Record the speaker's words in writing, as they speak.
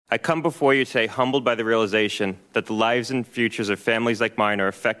I come before you today humbled by the realization that the lives and futures of families like mine are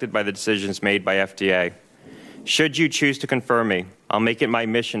affected by the decisions made by FDA. Should you choose to confirm me, I'll make it my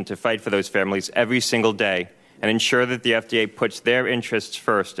mission to fight for those families every single day and ensure that the FDA puts their interests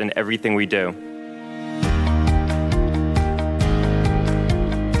first in everything we do.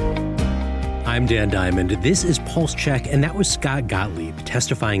 I'm Dan Diamond. This is Pulse Check, and that was Scott Gottlieb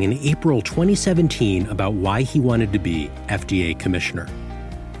testifying in April 2017 about why he wanted to be FDA commissioner.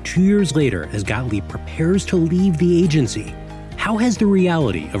 2 years later, as Gottlieb prepares to leave the agency, how has the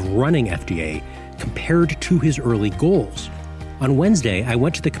reality of running FDA compared to his early goals? On Wednesday, I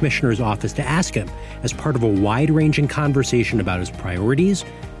went to the commissioner's office to ask him as part of a wide-ranging conversation about his priorities,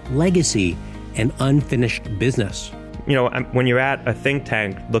 legacy, and unfinished business. You know, when you're at a think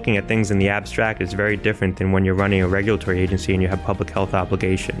tank looking at things in the abstract, it's very different than when you're running a regulatory agency and you have public health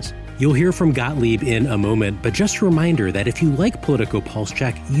obligations. You'll hear from Gottlieb in a moment, but just a reminder that if you like Politico Pulse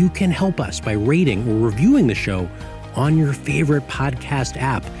Check, you can help us by rating or reviewing the show on your favorite podcast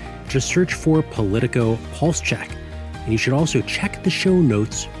app. Just search for Politico Pulse Check. And you should also check the show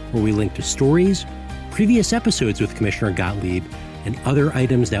notes where we link to stories, previous episodes with Commissioner Gottlieb, and other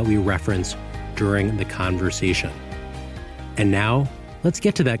items that we reference during the conversation. And now, let's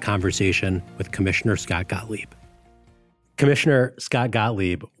get to that conversation with Commissioner Scott Gottlieb. Commissioner Scott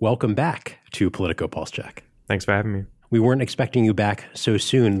Gottlieb, welcome back to Politico Pulse Check. Thanks for having me. We weren't expecting you back so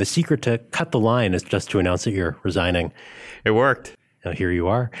soon. The secret to cut the line is just to announce that you're resigning. It worked. Now, here you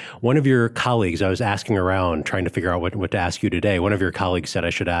are. One of your colleagues, I was asking around, trying to figure out what to ask you today. One of your colleagues said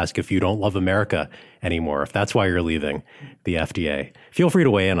I should ask if you don't love America anymore, if that's why you're leaving the FDA. Feel free to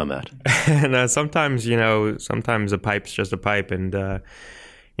weigh in on that. And sometimes a pipe's just a pipe. And,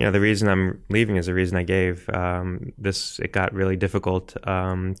 the reason I'm leaving is the reason I gave. It got really difficult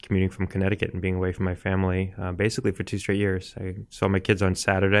commuting from Connecticut and being away from my family, basically for 2 straight years. I saw my kids on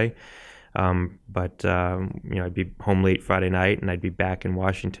Saturday. But I'd be home late Friday night and I'd be back in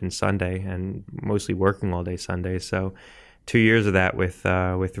Washington Sunday and mostly working all day Sunday. So 2 years of that with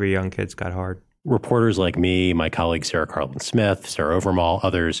 3 young kids got hard. Reporters like me, my colleague Sarah Carlin-Smith, Sarah Overmall,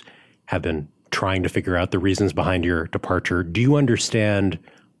 others have been trying to figure out the reasons behind your departure. Do you understand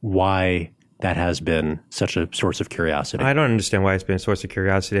why that has been such a source of curiosity? I don't understand why it's been a source of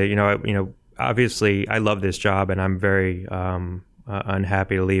curiosity. Obviously I love this job and I'm very,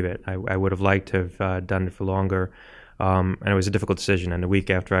 unhappy to leave it. I would have liked to have done it for longer. And it was a difficult decision. And the week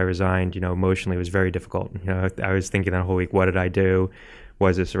after I resigned, emotionally, it was very difficult. I was thinking that whole week, what did I do?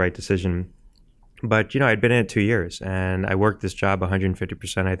 Was this the right decision? But, I'd been in it 2 years and I worked this job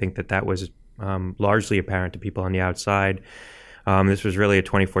 150%. I think that was largely apparent to people on the outside. This was really a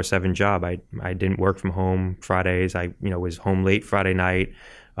 24/7 job. I didn't work from home Fridays. I, was home late Friday night.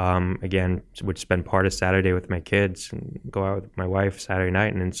 Again, would spend part of Saturday with my kids and go out with my wife Saturday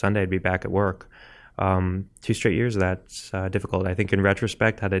night, and then Sunday I'd be back at work. 2 straight years of that's difficult. I think in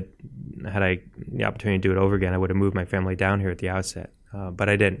retrospect, had I the opportunity to do it over again, I would have moved my family down here at the outset, but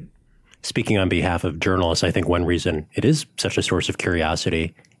I didn't. Speaking on behalf of journalists, I think one reason it is such a source of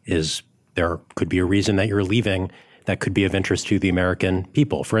curiosity is there could be a reason that you're leaving that could be of interest to the American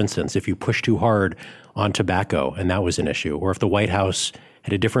people. For instance, if you push too hard on tobacco and that was an issue, or if the White House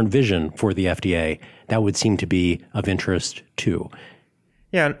had a different vision for the FDA, that would seem to be of interest too.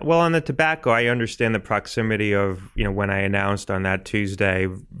 Yeah, well, on the tobacco, I understand the proximity of, when I announced on that Tuesday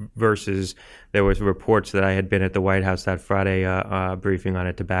versus there was reports that I had been at the White House that Friday briefing on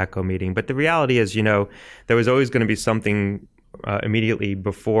a tobacco meeting. But the reality is, there was always going to be something immediately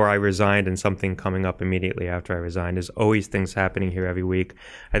before I resigned and something coming up immediately after I resigned. There's always things happening here every week.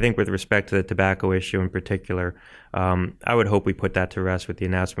 I think with respect to the tobacco issue in particular, I would hope we put that to rest with the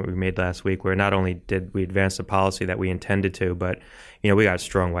announcement we made last week, where not only did we advance the policy that we intended to, but we got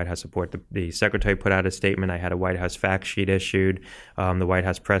strong White House support. The secretary put out a statement. I had a White House fact sheet issued. The White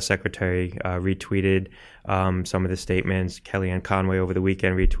House press secretary retweeted some of the statements. Kellyanne Conway over the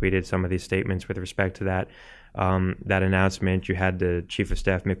weekend retweeted some of these statements with respect to that announcement. You had the Chief of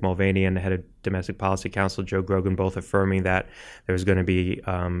Staff, Mick Mulvaney, and the head of Domestic Policy Council, Joe Grogan, both affirming that there was going to be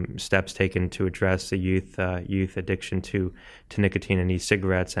steps taken to address the youth addiction to nicotine and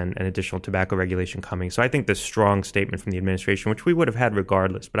e-cigarettes and additional tobacco regulation coming. So I think the strong statement from the administration, which we would have had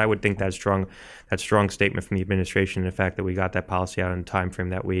regardless, but I would think that strong statement from the administration, and the fact that we got that policy out in the time frame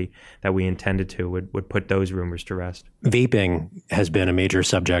that we intended to, would put those rumors to rest. Vaping has been a major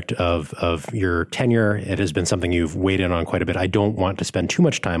subject of your tenure. It has been something you've weighed in on quite a bit. I don't want to spend too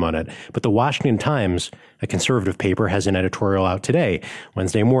much time on it, but the Washington Times, a conservative paper, has an editorial out today,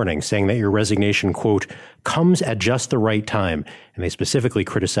 Wednesday morning, saying that your resignation, quote, comes at just the right time. And they specifically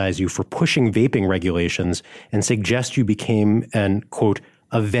criticize you for pushing vaping regulations and suggest you became an, quote,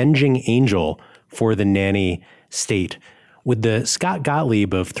 avenging angel for the nanny state. With the Scott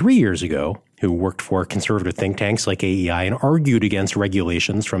Gottlieb of 3 years ago, who worked for conservative think tanks like AEI and argued against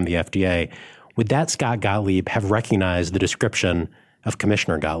regulations from the FDA, would that Scott Gottlieb have recognized the description of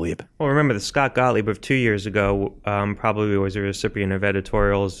Commissioner Gottlieb? Well, remember, the Scott Gottlieb of 2 years ago probably was a recipient of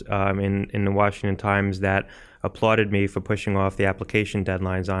editorials in the Washington Times that applauded me for pushing off the application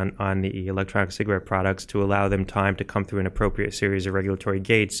deadlines on the electronic cigarette products to allow them time to come through an appropriate series of regulatory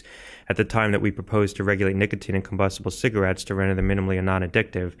gates at the time that we proposed to regulate nicotine and combustible cigarettes to render them minimally and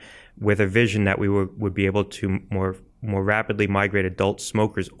non-addictive, with a vision that we would be able to more rapidly migrate adult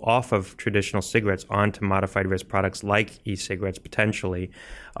smokers off of traditional cigarettes onto modified risk products like e-cigarettes potentially,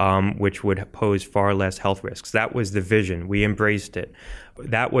 which would pose far less health risks. That was the vision. We embraced it.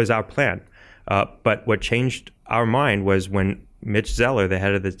 That was our plan. But what changed our mind was when Mitch Zeller, the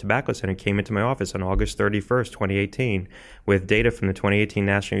head of the Tobacco Center, came into my office on August 31st, 2018, with data from the 2018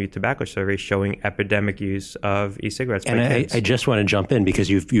 National Youth Tobacco Survey showing epidemic use of e-cigarettes by kids. I just want to jump in because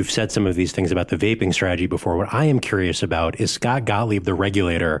you've said some of these things about the vaping strategy before. What I am curious about is Scott Gottlieb, the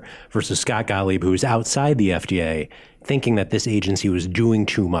regulator, versus Scott Gottlieb, who's outside the FDA, thinking that this agency was doing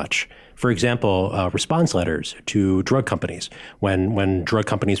too much. For example, response letters to drug companies. When drug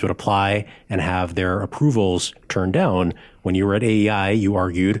companies would apply and have their approvals turned down, when you were at AEI, you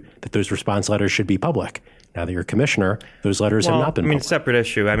argued that those response letters should be public. Now that you're a commissioner, those letters have not been public. Separate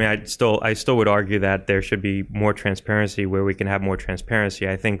issue. I still would argue that there should be more transparency where we can have more transparency.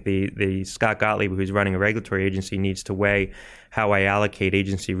 I think the Scott Gottlieb, who's running a regulatory agency, needs to weigh how I allocate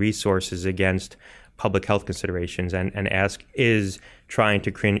agency resources against public health considerations and ask, is trying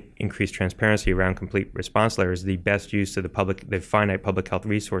to increase transparency around complete response letters the best use of the finite public health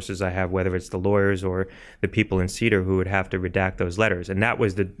resources I have, whether it's the lawyers or the people in Cedar who would have to redact those letters. And that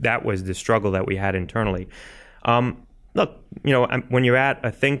was the struggle that we had internally. Look, when you're at a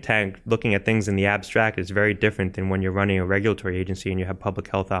think tank looking at things in the abstract, it's very different than when you're running a regulatory agency and you have public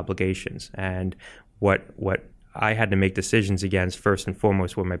health obligations. And what I had to make decisions against, first and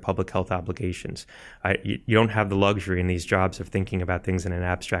foremost, were my public health obligations. You don't have the luxury in these jobs of thinking about things in an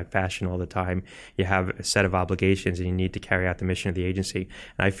abstract fashion all the time. You have a set of obligations and you need to carry out the mission of the agency.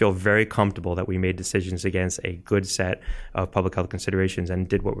 And I feel very comfortable that we made decisions against a good set of public health considerations and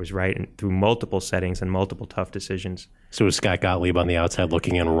did what was right and through multiple settings and multiple tough decisions. So was Scott Gottlieb on the outside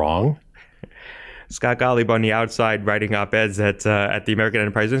looking in wrong? Scott Gottlieb on the outside writing op-eds at the American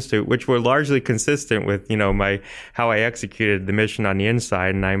Enterprise Institute, which were largely consistent with how I executed the mission on the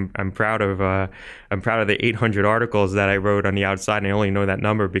inside, and I'm proud of the 800 articles that I wrote on the outside. And I only know that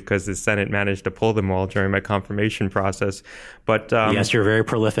number because the Senate managed to pull them all during my confirmation process. But yes, you're very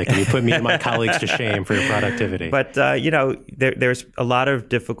prolific, and you put me and my colleagues to shame for your productivity. But there's a lot of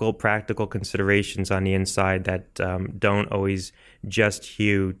difficult practical considerations on the inside that don't always just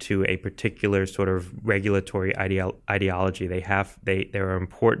hew to a particular sort of regulatory ideology. There are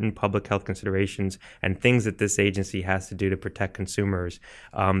important public health considerations and things that this agency has to do to protect consumers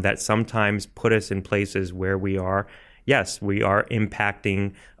that sometimes put us in places where we are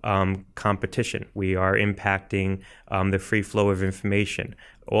impacting competition. We are impacting the free flow of information.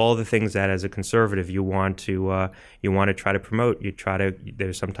 All the things that, as a conservative, you want to try to promote.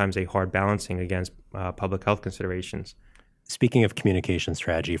 There's sometimes a hard balancing against public health considerations. Speaking of communication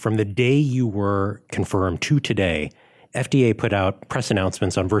strategy, from the day you were confirmed to today, FDA put out press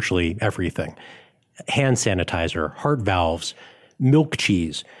announcements on virtually everything. Hand sanitizer, heart valves, milk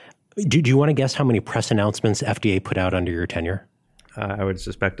cheese. Do you want to guess how many press announcements FDA put out under your tenure? I would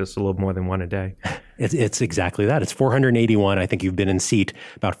suspect it's a little more than one a day. It's exactly that. It's 481. I think you've been in seat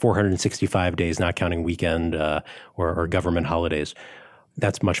about 465 days, not counting weekend or government holidays.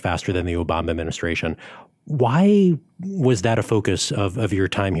 That's much faster than the Obama administration. Why was that a focus of your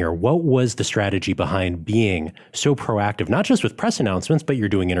time here? What was the strategy behind being so proactive, not just with press announcements, but you're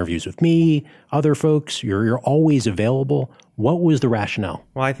doing interviews with me, other folks, you're always available. What was the rationale?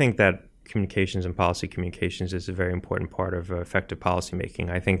 Well, I think that communications and policy communications is a very important part of effective policymaking.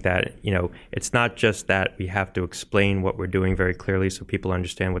 I think that, it's not just that we have to explain what we're doing very clearly so people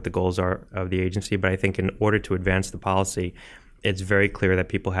understand what the goals are of the agency, but I think in order to advance the policy, it's very clear that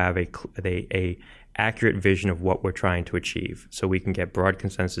people have a accurate vision of what we're trying to achieve so we can get broad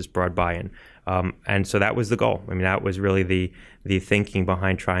consensus, broad buy-in. And so that was the goal. That was really the thinking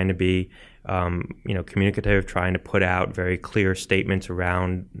behind trying to be communicative, trying to put out very clear statements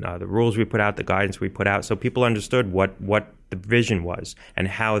around the rules we put out, the guidance we put out, so people understood what the vision was and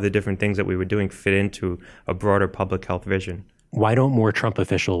how the different things that we were doing fit into a broader public health vision. Why don't more Trump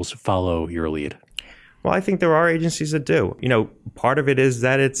officials follow your lead? Well, I think there are agencies that do. Part of it is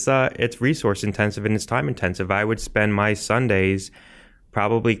that it's resource intensive and it's time intensive. I would spend my Sundays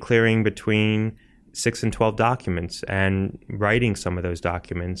probably clearing between 6 and 12 documents and writing some of those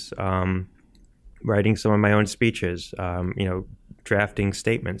documents, writing some of my own speeches, drafting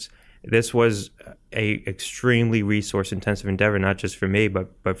statements. This was a extremely resource-intensive endeavor, not just for me,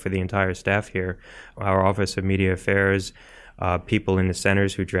 but for the entire staff here, our Office of Media Affairs, people in the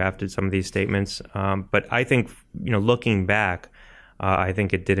centers who drafted some of these statements. But I think, looking back, I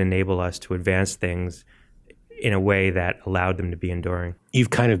think it did enable us to advance things in a way that allowed them to be enduring.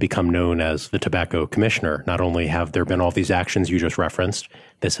 You've kind of become known as the tobacco commissioner. Not only have there been all these actions you just referenced,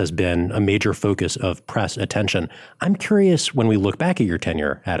 this has been a major focus of press attention. I'm curious, when we look back at your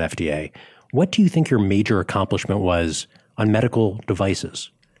tenure at FDA, what do you think your major accomplishment was on medical devices?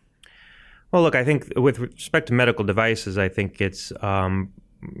 Well, look, I think with respect to medical devices, I think it's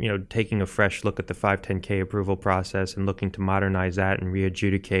taking a fresh look at the 510K approval process and looking to modernize that and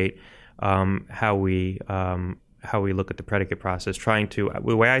re-adjudicate how we look at the predicate process.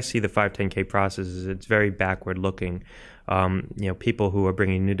 The way I see the 510K process is it's very backward looking. People who are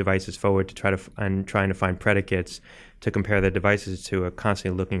bringing new devices forward to trying to find predicates to compare their devices to are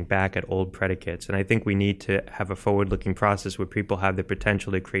constantly looking back at old predicates. And I think we need to have a forward-looking process where people have the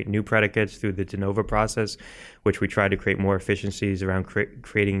potential to create new predicates through the de novo process, which we try to create more efficiencies around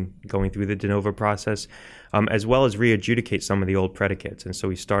going through the de novo process, as well as re-adjudicate some of the old predicates. And so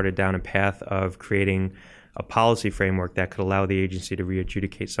we started down a path of creating a policy framework that could allow the agency to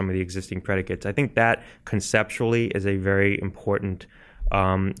re-adjudicate some of the existing predicates. I think that conceptually is a very important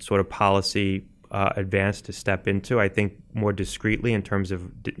sort of policy advance to step into. I think more discreetly, in terms of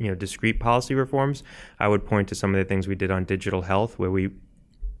discrete policy reforms, I would point to some of the things we did on digital health, where we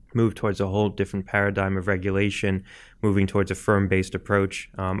moved towards a whole different paradigm of regulation, moving towards a firm-based approach.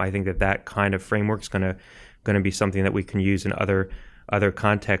 I think that kind of framework is going to be something that we can use in other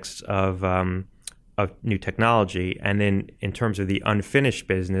contexts of new technology. And then in terms of the unfinished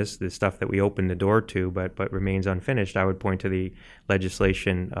business, the stuff that we opened the door to but remains unfinished, I would point to the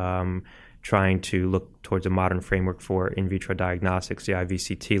legislation trying to look towards a modern framework for in vitro diagnostics, the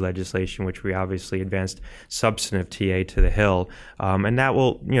IVCT legislation, which we obviously advanced substantive TA to the Hill, and that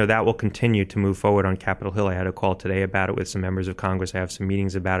will continue to move forward on Capitol Hill. I had a call today about it with some members of Congress. I have some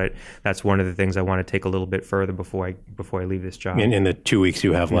meetings about it. That's one of the things I want to take a little bit further before I leave this job. In the 2 weeks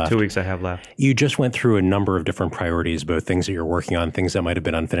you have left. 2 weeks I have left. You just went through a number of different priorities, both things that you're working on, things that might have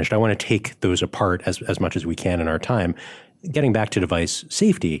been unfinished. I want to take those apart as much as we can in our time. Getting back to device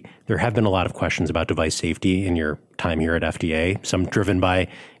safety, there have been a lot of questions about device safety in your time here at FDA, some driven by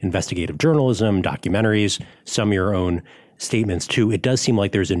investigative journalism, documentaries, some your own statements too. It does seem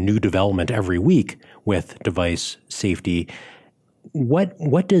like there's a new development every week with device safety.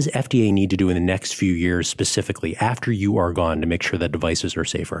 What does FDA need to do in the next few years specifically after you are gone to make sure that devices are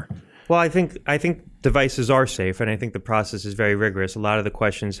safer? Well, I think devices are safe, and I think the process is very rigorous. A lot of the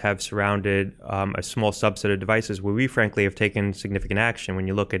questions have surrounded a small subset of devices where we, frankly, have taken significant action. When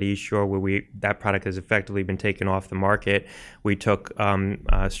you look at eSure, where that product has effectively been taken off the market, we took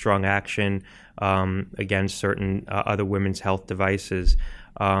strong action against certain other women's health devices.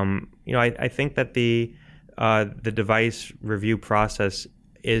 I think that the device review process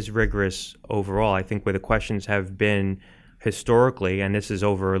is rigorous overall. I think where the questions have been historically, and this is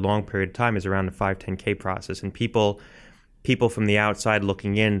over a long period of time, is around the 510K process. And people from the outside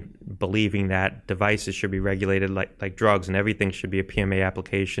looking in, believing that devices should be regulated like drugs, and everything should be a PMA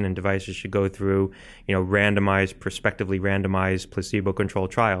application, and devices should go through, prospectively randomized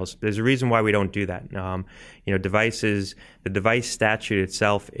placebo-controlled trials. There's a reason why we don't do that. The device statute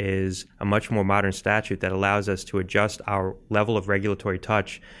itself is a much more modern statute that allows us to adjust our level of regulatory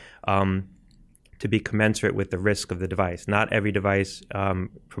touch to be commensurate with the risk of the device. Not every device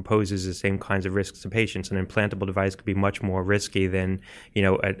proposes the same kinds of risks to patients. An implantable device could be much more risky than,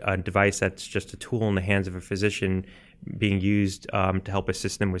 a device that's just a tool in the hands of a physician being used to help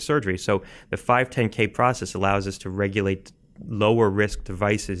assist them with surgery. So the 510K process allows us to regulate lower risk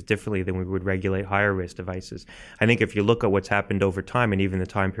devices differently than we would regulate higher risk devices. I think if you look at what's happened over time, and even the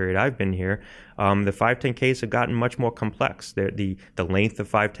time period I've been here, the 510Ks have gotten much more complex. The length of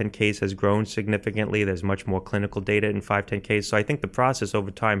 510Ks has grown significantly. There's much more clinical data in 510Ks. So I think the process over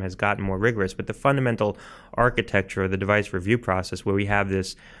time has gotten more rigorous. But the fundamental architecture of the device review process, where we have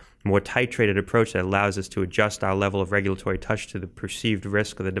this more titrated approach that allows us to adjust our level of regulatory touch to the perceived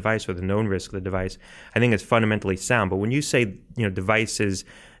risk of the device or the known risk of the device, I think is fundamentally sound. But when you say,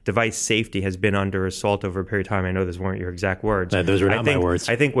 device safety has been under assault over a period of time, I know those weren't your exact words. No, those were not my words.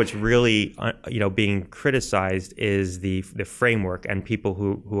 I think what's really, being criticized is the framework, and people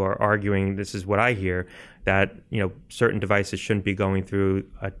who are arguing, this is what I hear, that certain devices shouldn't be going through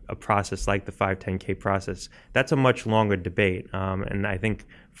a process like the 510K process. That's a much longer debate, and I think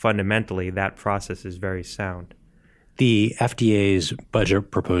fundamentally that process is very sound. The FDA's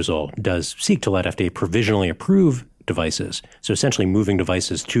budget proposal does seek to let FDA provisionally approve devices, so essentially moving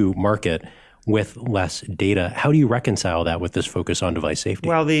devices to market with less data. How do you reconcile that with this focus on device safety?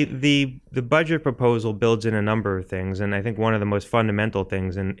 Well, the budget proposal builds in a number of things, and I think one of the most fundamental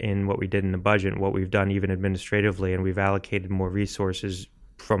things in what we did in the budget, and what we've done even administratively, and we've allocated more resources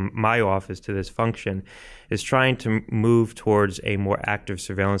from my office to this function, is trying to move towards a more active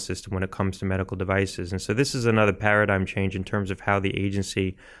surveillance system when it comes to medical devices. And so this is another paradigm change in terms of how the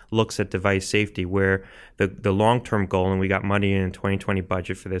agency looks at device safety, where the long-term goal, and we got money in the 2020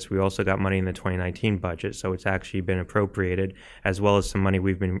 budget for this, we also got money in the 2019 budget, so it's actually been appropriated, as well as some money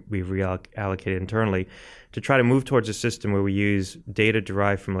we've reallocated internally, to try to move towards a system where we use data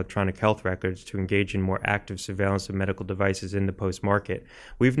derived from electronic health records to engage in more active surveillance of medical devices in the post-market.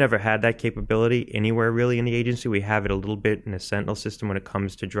 We've never had that capability anywhere really in the agency. We have it a little bit in the Sentinel system when it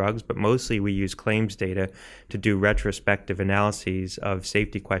comes to drugs, but mostly we use claims data to do retrospective analyses of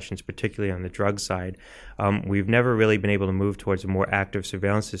safety questions, particularly on the drug side. We've never really been able to move towards a more active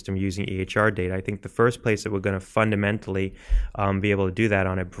surveillance system using EHR data. I think the first place that we're going to fundamentally be able to do that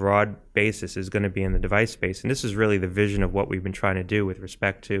on a broad basis is going to be in the device space. And this is really the vision of what we've been trying to do with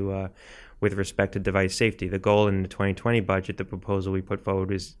respect to device safety. The goal in the 2020 budget, the proposal we put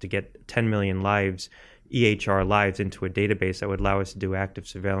forward, is to get 10 million lives, EHR lives, into a database that would allow us to do active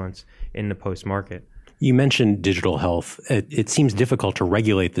surveillance in the post-market. You mentioned digital health. It seems difficult to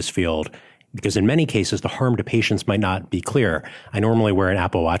regulate this field because in many cases, the harm to patients might not be clear. I normally wear an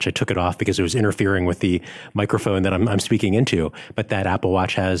Apple Watch. I took it off because it was interfering with the microphone that I'm speaking into. But that Apple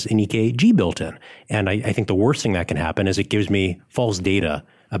Watch has an EKG built in. And I think the worst thing that can happen is it gives me false data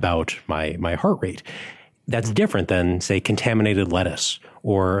about my heart rate. That's different than, say, contaminated lettuce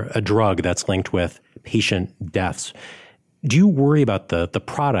or a drug that's linked with patient deaths. Do you worry about the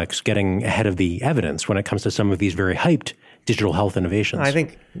products getting ahead of the evidence when it comes to some of these very hyped digital health innovations? I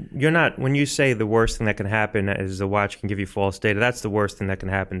think when you say the worst thing that can happen is the watch can give you false data, that's the worst thing that can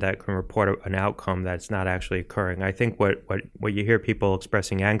happen, that can report an outcome that's not actually occurring. I think what you hear people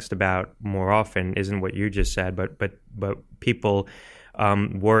expressing angst about more often isn't what you just said, but people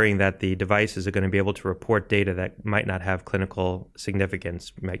worrying that the devices are going to be able to report data that might not have clinical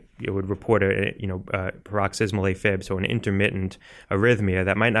significance. It would report a paroxysmal AFib, so an intermittent arrhythmia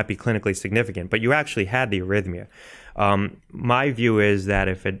that might not be clinically significant, but you actually had the arrhythmia. My view is that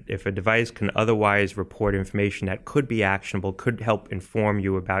if a device can otherwise report information that could be actionable, could help inform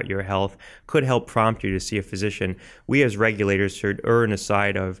you about your health, could help prompt you to see a physician, we as regulators should err on the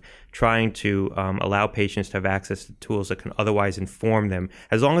side of trying to allow patients to have access to tools that can otherwise inform them,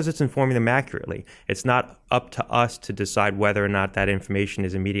 as long as it's informing them accurately. It's not up to us to decide whether or not that information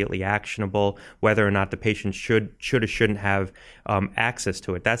is immediately actionable, whether or not the patient should or shouldn't have access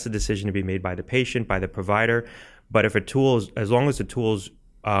to it. That's a decision to be made by the patient, by the provider. But if as long as the tool's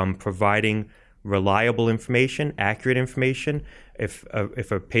providing reliable information, accurate information, if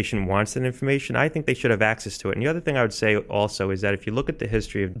a patient wants that information, I think they should have access to it. And the other thing I would say also is that if you look at the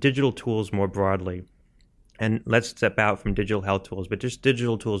history of digital tools more broadly, and let's step out from digital health tools, but just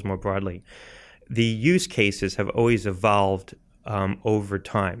digital tools more broadly, the use cases have always evolved over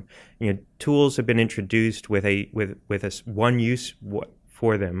time. Tools have been introduced with a one use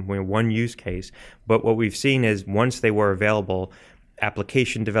for them, one use case. But what we've seen is once they were available,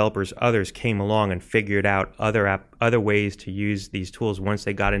 application developers, others came along and figured out other ways to use these tools once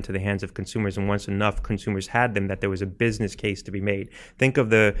they got into the hands of consumers, and once enough consumers had them that there was a business case to be made. Think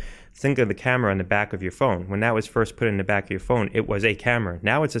of the camera on the back of your phone. When that was first put in the back of your phone, it was a camera.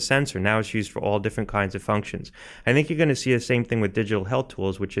 Now it's a sensor. Now it's used for all different kinds of functions. I think you're going to see the same thing with digital health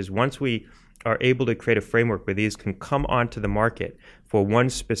tools, which is once we are able to create a framework where these can come onto the market for one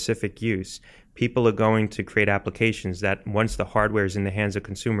specific use, people are going to create applications that once the hardware is in the hands of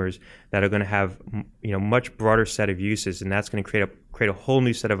consumers that are going to have much broader set of uses, and that's going to create a whole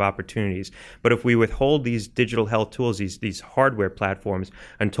new set of opportunities. But if we withhold these digital health tools, these hardware platforms,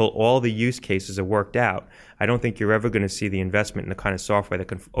 until all the use cases are worked out, I don't think you're ever going to see the investment in the kind of software that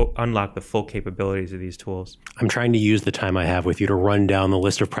can unlock the full capabilities of these tools. I'm trying to use the time I have with you to run down the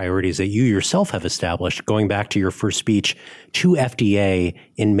list of priorities that you yourself have established, going back to your first speech to FDA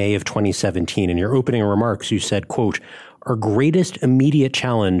in May of 2017. In your opening remarks, you said, quote, "Our greatest immediate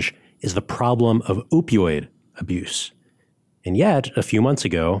challenge is the problem of opioid abuse." And yet, a few months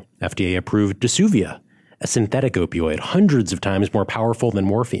ago, FDA approved Dasuvia, a synthetic opioid, hundreds of times more powerful than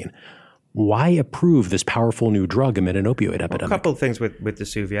morphine. Why approve this powerful new drug amid an opioid epidemic? A couple of things with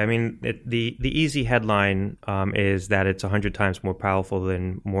Dasuvia. I mean, the easy headline is that it's 100 times more powerful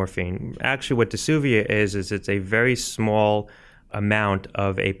than morphine. Actually, what Dasuvia is it's a very small amount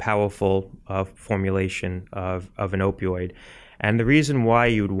of a powerful formulation of an opioid. And the reason why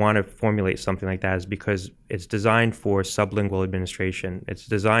you would want to formulate something like that is because it's designed for sublingual administration. It's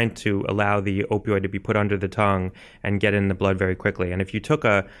designed to allow the opioid to be put under the tongue and get in the blood very quickly. And if you took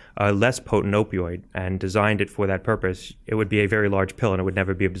a less potent opioid and designed it for that purpose, it would be a very large pill and it would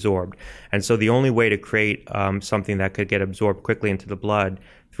never be absorbed. And so the only way to create something that could get absorbed quickly into the blood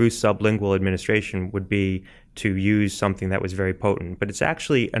through sublingual administration would be to use something that was very potent. But it's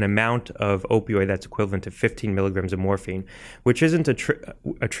actually an amount of opioid that's equivalent to 15 milligrams of morphine, which isn't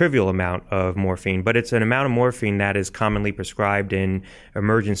a trivial amount of morphine, but it's an amount of morphine that is commonly prescribed in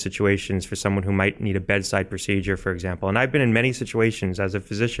emergent situations for someone who might need a bedside procedure, for example. And I've been in many situations as a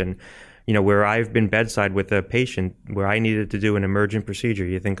physician, where I've been bedside with a patient where I needed to do an emergent procedure.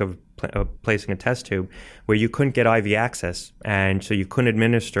 You think of placing a test tube where you couldn't get IV access, and so you couldn't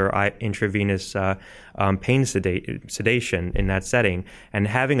administer intravenous pain sedation in that setting. And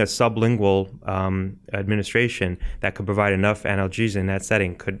having a sublingual administration that could provide enough analgesia in that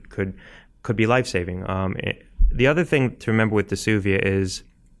setting could be life-saving. The other thing to remember with Dasuvia is,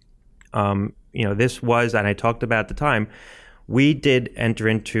 this was, and I talked about at the time, we did enter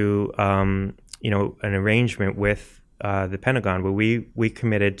into, an arrangement with the Pentagon where we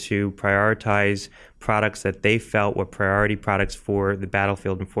committed to prioritize products that they felt were priority products for the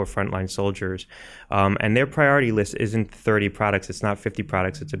battlefield and for frontline soldiers. And their priority list isn't 30 products. It's not 50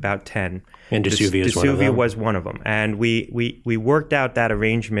 products. It's about 10. And Dasuvia was one of them. And we worked out that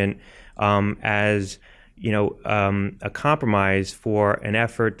arrangement as a compromise for an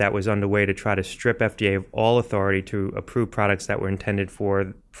effort that was underway to try to strip FDA of all authority to approve products that were intended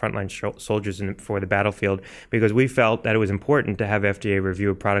for frontline soldiers and for the battlefield, because we felt that it was important to have FDA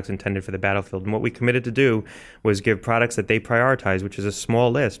review of products intended for the battlefield. And what we committed to do was give products that they prioritize, which is a small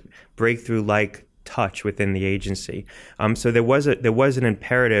list, breakthrough-like touch within the agency. So there was an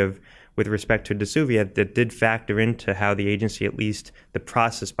imperative with respect to Dasuvia that did factor into how the agency, at least the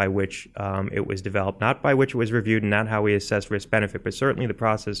process by which it was developed, not by which it was reviewed and not how we assess risk-benefit, but certainly the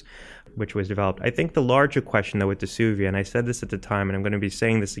process which was developed. I think the larger question, though, with Dasuvia, and I said this at the time, and I'm going to be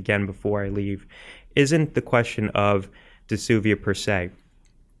saying this again before I leave, isn't the question of Dasuvia per se.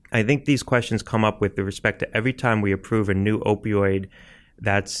 I think these questions come up with respect to every time we approve a new opioid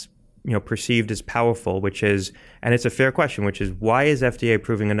that's perceived as powerful, which is, and it's a fair question, which is, why is FDA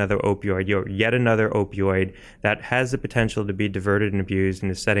approving another opioid, yet another opioid that has the potential to be diverted and abused in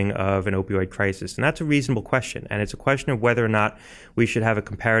the setting of an opioid crisis? And that's a reasonable question. And it's a question of whether or not we should have a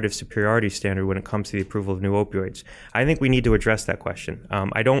comparative superiority standard when it comes to the approval of new opioids. I think we need to address that question.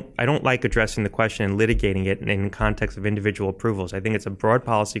 I don't like addressing the question and litigating it in the context of individual approvals. I think it's a broad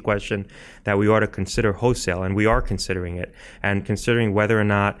policy question that we ought to consider wholesale, and we are considering it, and considering whether or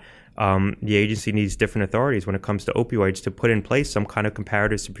not the agency needs different authorities when it comes to opioids to put in place some kind of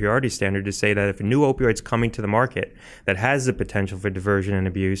comparative superiority standard to say that if a new opioid's coming to the market that has the potential for diversion and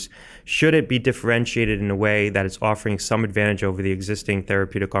abuse, should it be differentiated in a way that it's offering some advantage over the existing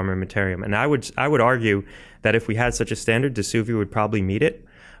therapeutic armamentarium? And I would argue that if we had such a standard, Dasuvia would probably meet it.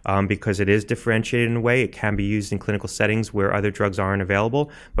 Because it is differentiated in a way. It can be used in clinical settings where other drugs aren't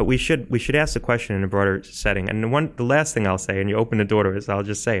available. But we should ask the question in a broader setting. And the last thing I'll say, and you open the door to it, so I'll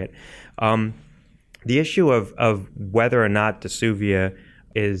just say it. The issue of whether or not Dasuvia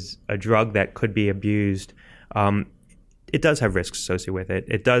is a drug that could be abused, it does have risks associated with it.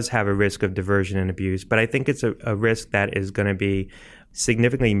 It does have a risk of diversion and abuse. But I think it's a risk that is going to be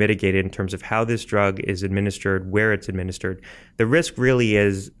significantly mitigated in terms of how this drug is administered, where it's administered. The risk really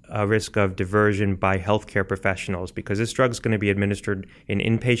is a risk of diversion by healthcare professionals because this drug is going to be administered in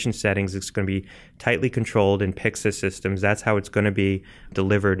inpatient settings. It's going to be tightly controlled in PICSA systems. That's how it's going to be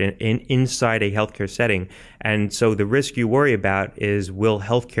delivered inside a healthcare setting. And so the risk you worry about is, will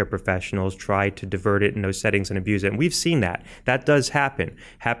healthcare professionals try to divert it in those settings and abuse it? And we've seen that. That does happen.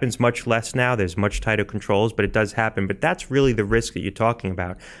 Happens much less now. There's much tighter controls, but it does happen. But that's really the risk that you're talking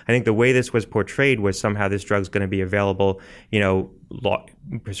about. I think the way this was portrayed was somehow this drug's going to be available,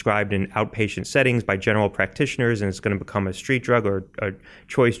 prescribed in outpatient settings by general practitioners, and it's going to become a street drug or a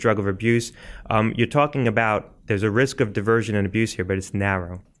choice drug of abuse. You're talking about there's a risk of diversion and abuse here, but it's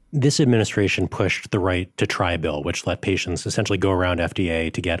narrow. This administration pushed the right to try bill, which let patients essentially go around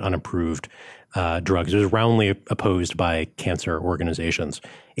FDA to get unapproved drugs. It was roundly opposed by cancer organizations.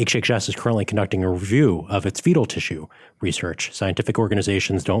 HHS is currently conducting a review of its fetal tissue research. Scientific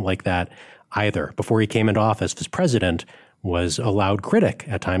organizations don't like that either. Before he came into office, his president was a loud critic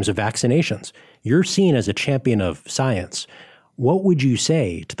at times of vaccinations. You're seen as a champion of science. What would you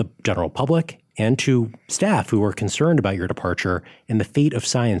say to the general public and to staff who are concerned about your departure and the fate of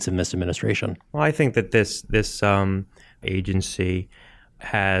science in this administration? Well, I think that this agency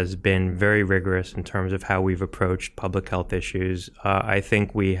has been very rigorous in terms of how we've approached public health issues. I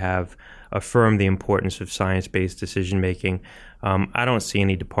think we have affirmed the importance of science-based decision-making. I don't see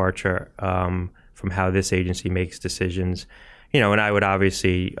any departure from how this agency makes decisions. And I would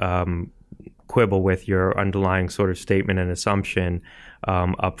obviously quibble with your underlying sort of statement and assumption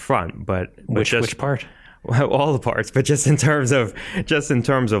up front. But which part? Well, all the parts, but just in terms of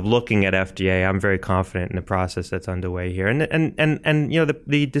looking at FDA, I'm very confident in the process that's underway here. And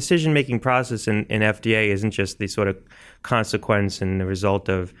the decision making process in FDA isn't just the sort of consequence and the result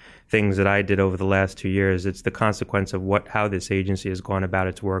of things that I did over the last 2 years. It's the consequence of how this agency has gone about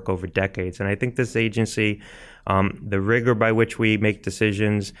its work over decades. And I think this agency, the rigor by which we make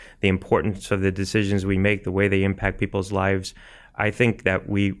decisions, the importance of the decisions we make, the way they impact people's lives, I think that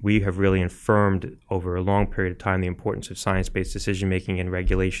we have really affirmed over a long period of time the importance of science-based decision-making and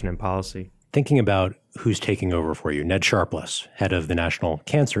regulation and policy. Thinking about who's taking over for you, Ned Sharpless, head of the National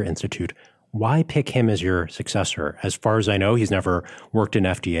Cancer Institute, why pick him as your successor? As far as I know, he's never worked in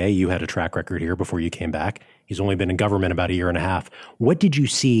FDA. You had a track record here before you came back. He's only been in government about a year and a half. What did you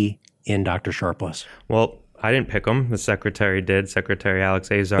see in Dr. Sharpless? Well, I didn't pick him. The secretary did. Secretary Alex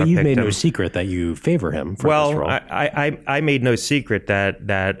Azar picked him. But you made no him. Secret that you favor him for this role. Well, I made no secret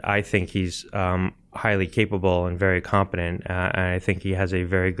that I think he's highly capable and very competent, and I think he has a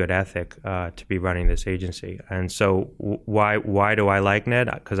very good ethic to be running this agency. And so why do I like Ned?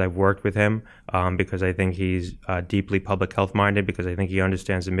 Because I've worked with him, because I think he's deeply public health minded, because I think he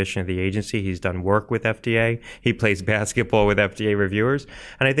understands the mission of the agency. He's done work with FDA. He plays basketball with FDA reviewers.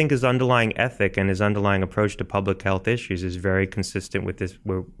 And I think his underlying ethic and his underlying approach to public health issues is very consistent with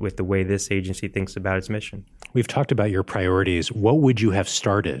the way this agency thinks about its mission. We've talked about your priorities. What would you have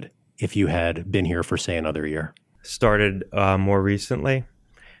started if you had been here for, say, another year? Started more recently?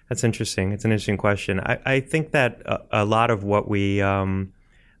 That's interesting. It's an interesting question. I think that a lot of what we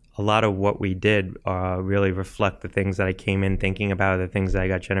did really reflect the things that I came in thinking about, the things that I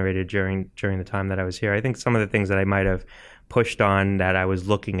got generated during the time that I was here. I think some of the things that I might have pushed on that I was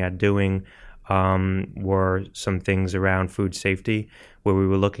looking at doing were some things around food safety, where we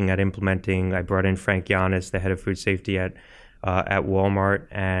were looking at implementing. I brought in Frank Yanis, the head of food safety at Walmart,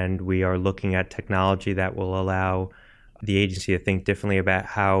 and we are looking at technology that will allow the agency to think differently about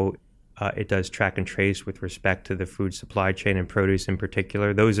how it does track and trace with respect to the food supply chain and produce in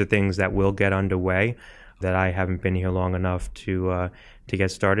particular. Those are things that will get underway that I haven't been here long enough to get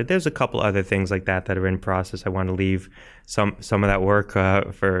started. There's a couple other things like that are in process. I want to leave some of that work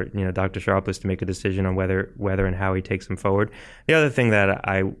for Dr. Sharpless to make a decision on whether and how he takes them forward. The other thing that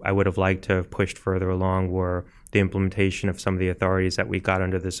I would have liked to have pushed further along were the implementation of some of the authorities that we got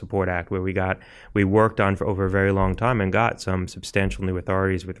under the Support Act, where we worked on for over a very long time and got some substantial new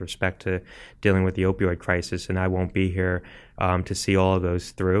authorities with respect to dealing with the opioid crisis. And I won't be here to see all of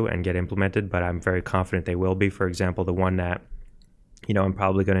those through and get implemented, but I'm very confident they will be. For example, the one that I'm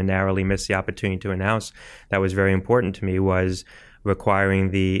probably going to narrowly miss the opportunity to announce that was very important to me was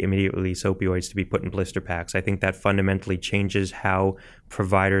requiring the immediate release opioids to be put in blister packs. I think that fundamentally changes how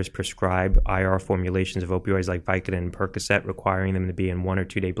providers prescribe IR formulations of opioids like Vicodin and Percocet, requiring them to be in 1 or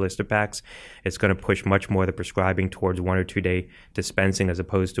 2 day blister packs. It's going to push much more the prescribing towards 1 or 2 day dispensing as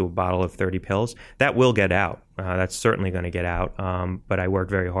opposed to a bottle of 30 pills. That will get out. That's certainly going to get out. But I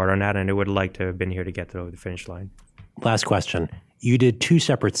worked very hard on that, and I would have liked to have been here to get to the finish line. Last question. You did 2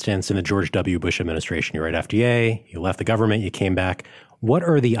 separate stints in the George W. Bush administration. You were at FDA, you left the government, you came back. What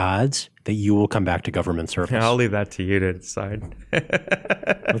are the odds that you will come back to government service? I'll leave that to you to decide.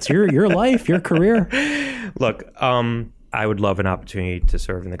 It's your life, your career. Look, I would love an opportunity to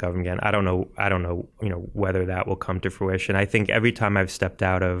serve in the government again. I don't know, whether that will come to fruition. I think every time I've stepped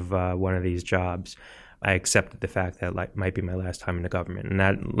out of one of these jobs, I accepted the fact that might be my last time in the government. And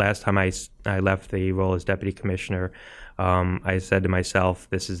that last time I left the role as deputy commissioner, I said to myself,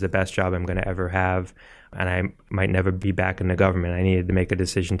 this is the best job I'm going to ever have, and I might never be back in the government. I needed to make a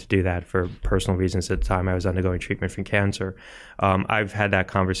decision to do that for personal reasons. At the time, I was undergoing treatment for cancer. I've had that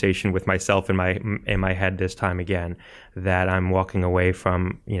conversation with myself in my head this time again, that I'm walking away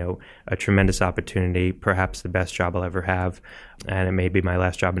from a tremendous opportunity, perhaps the best job I'll ever have, and it may be my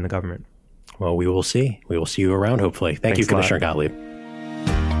last job in the government. Well, we will see. We will see you around, hopefully. Thank you, Commissioner Gottlieb.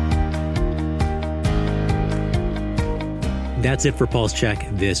 That's it for Pulse Check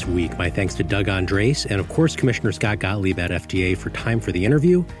this week. My thanks to Doug Andres and, of course, Commissioner Scott Gottlieb at FDA for time for the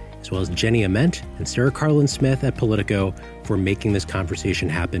interview, as well as Jenny Ament and Sarah Carlin Smith at Politico for making this conversation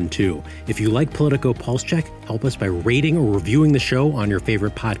happen, too. If you like Politico Pulse Check, help us by rating or reviewing the show on your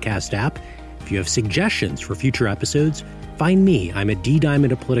favorite podcast app. If you have suggestions for future episodes, find me. I'm at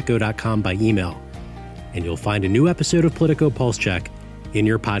ddiamond@politico.com by email. And you'll find a new episode of Politico Pulse Check in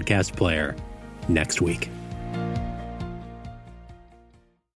your podcast player next week.